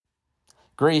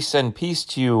Grace and peace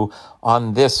to you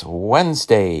on this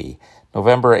Wednesday,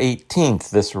 November 18th,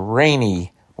 this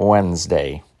rainy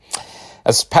Wednesday.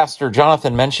 As Pastor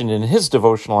Jonathan mentioned in his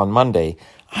devotional on Monday,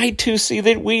 I too see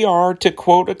that we are, to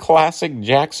quote a classic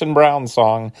Jackson Browne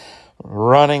song,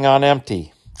 running on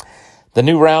empty. The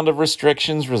new round of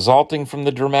restrictions resulting from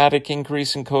the dramatic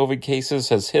increase in COVID cases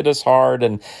has hit us hard,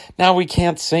 and now we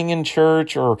can't sing in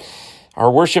church, or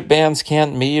our worship bands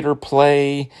can't meet or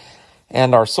play.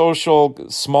 And our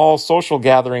small social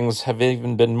gatherings have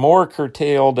even been more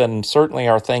curtailed, and certainly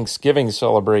our Thanksgiving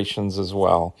celebrations as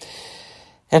well.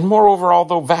 And moreover,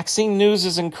 although vaccine news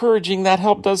is encouraging, that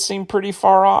help does seem pretty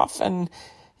far off. And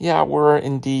yeah, we're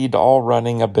indeed all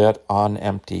running a bit on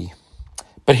empty.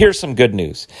 But here's some good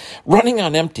news. Running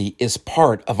on empty is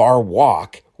part of our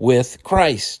walk with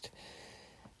Christ.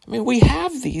 I mean, we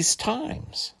have these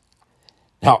times.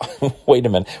 Now, wait a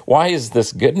minute. Why is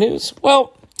this good news?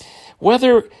 Well,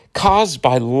 whether caused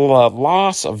by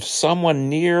loss of someone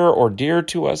near or dear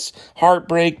to us,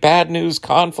 heartbreak, bad news,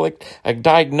 conflict, a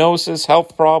diagnosis,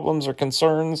 health problems or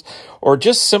concerns, or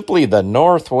just simply the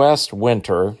Northwest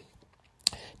winter,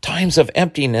 times of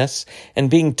emptiness and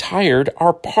being tired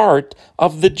are part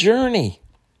of the journey.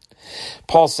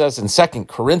 Paul says in 2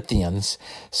 Corinthians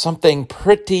something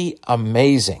pretty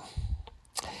amazing.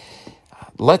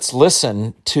 Let's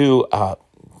listen to a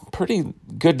pretty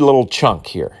good little chunk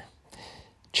here.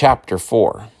 Chapter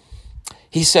 4.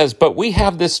 He says, "But we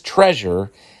have this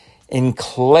treasure in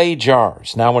clay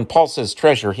jars." Now, when Paul says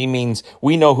treasure, he means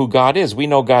we know who God is. We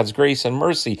know God's grace and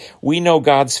mercy. We know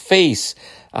God's face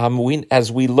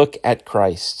as we look at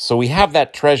Christ. So we have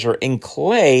that treasure in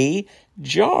clay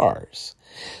jars,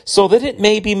 so that it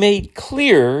may be made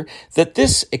clear that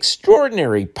this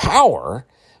extraordinary power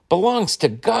belongs to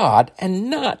God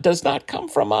and does not come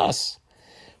from us.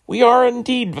 We are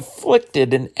indeed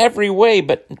afflicted in every way,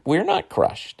 but we're not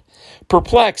crushed.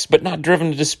 Perplexed, but not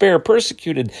driven to despair.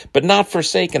 Persecuted, but not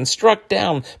forsaken. Struck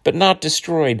down, but not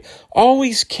destroyed.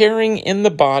 Always carrying in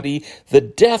the body the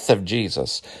death of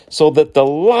Jesus, so that the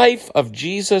life of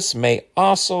Jesus may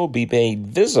also be made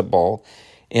visible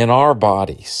in our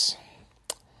bodies.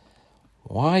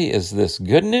 Why is this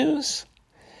good news?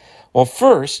 Well,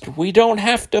 first, we don't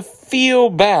have to feel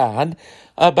bad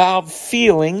about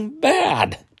feeling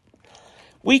bad.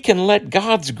 We can let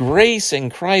God's grace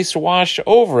in Christ wash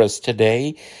over us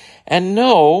today and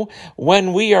know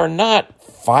when we are not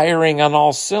firing on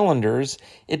all cylinders,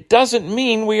 it doesn't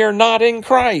mean we are not in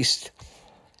Christ.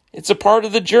 It's a part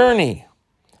of the journey.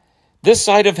 This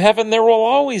side of heaven, there will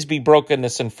always be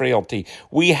brokenness and frailty.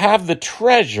 We have the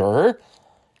treasure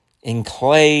in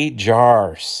clay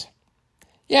jars.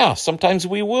 Yeah, sometimes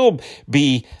we will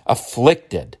be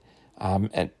afflicted,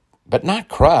 but not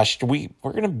crushed. We're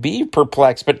going to be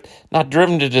perplexed, but not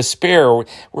driven to despair.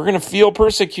 We're going to feel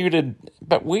persecuted,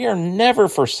 but we are never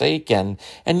forsaken.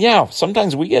 And yeah,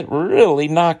 sometimes we get really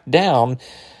knocked down,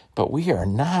 but we are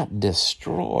not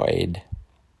destroyed.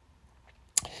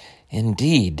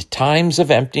 Indeed, times of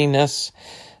emptiness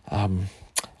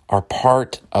are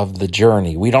part of the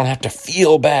journey. We don't have to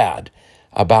feel bad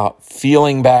about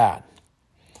feeling bad.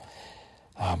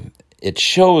 It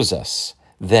shows us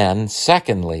then,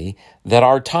 secondly, that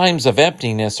our times of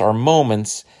emptiness are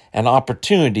moments and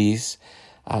opportunities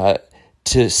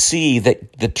to see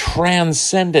that the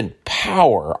transcendent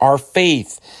power, our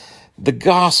faith, the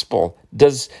gospel,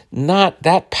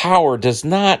 that power does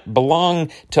not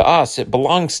belong to us. It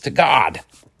belongs to God.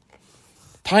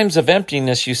 Times of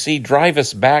emptiness, you see, drive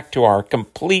us back to our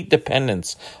complete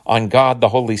dependence on God, the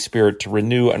Holy Spirit, to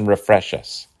renew and refresh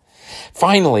us.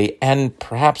 Finally, and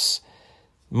perhaps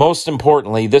most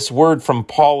importantly, this word from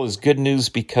Paul is good news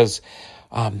because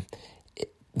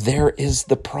there is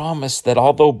the promise that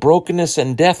although brokenness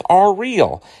and death are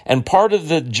real and part of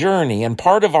the journey and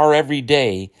part of our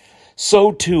everyday,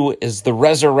 so too is the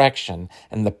resurrection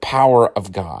and the power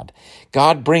of God.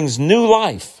 God brings new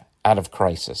life out of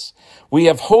crisis. We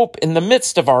have hope in the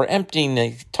midst of our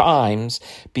empty times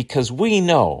because we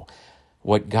know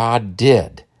what God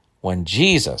did when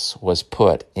Jesus was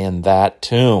put in that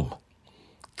tomb.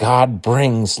 God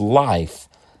brings life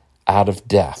out of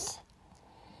death.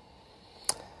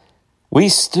 We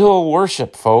still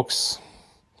worship, folks,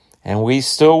 and we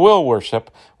still will worship,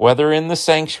 whether in the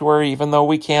sanctuary, even though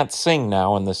we can't sing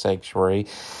now in the sanctuary,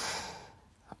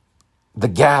 the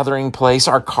gathering place,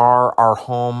 our car, our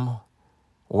home,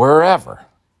 wherever.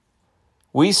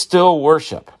 We still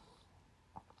worship.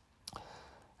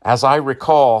 As I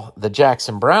recall the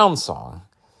Jackson Browne song,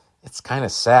 it's kind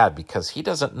of sad because he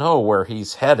doesn't know where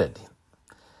he's headed.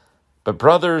 But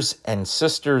brothers and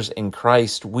sisters in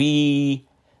Christ, we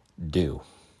do.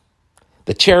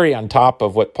 The cherry on top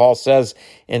of what Paul says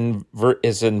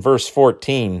is in verse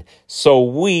 14. So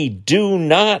we do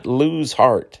not lose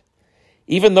heart.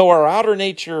 Even though our outer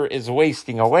nature is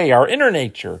wasting away, our inner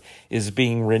nature is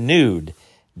being renewed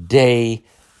day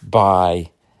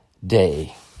by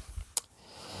day.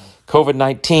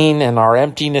 COVID-19 and our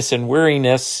emptiness and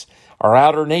weariness, our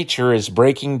outer nature is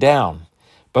breaking down,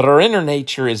 but our inner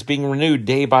nature is being renewed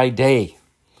day by day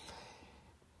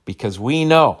because we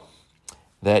know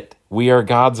that we are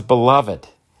God's beloved,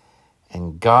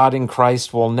 and God in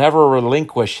Christ will never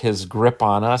relinquish his grip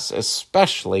on us,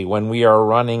 especially when we are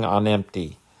running on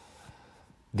empty.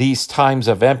 These times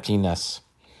of emptiness,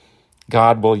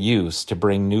 God will use to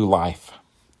bring new life.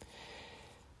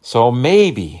 So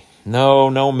maybe,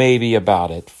 no maybe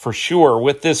about it, for sure,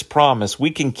 with this promise,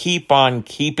 we can keep on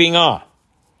keeping on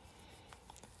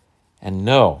and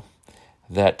know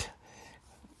that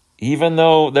even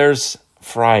though there's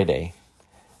Friday,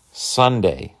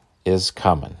 Sunday is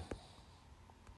coming.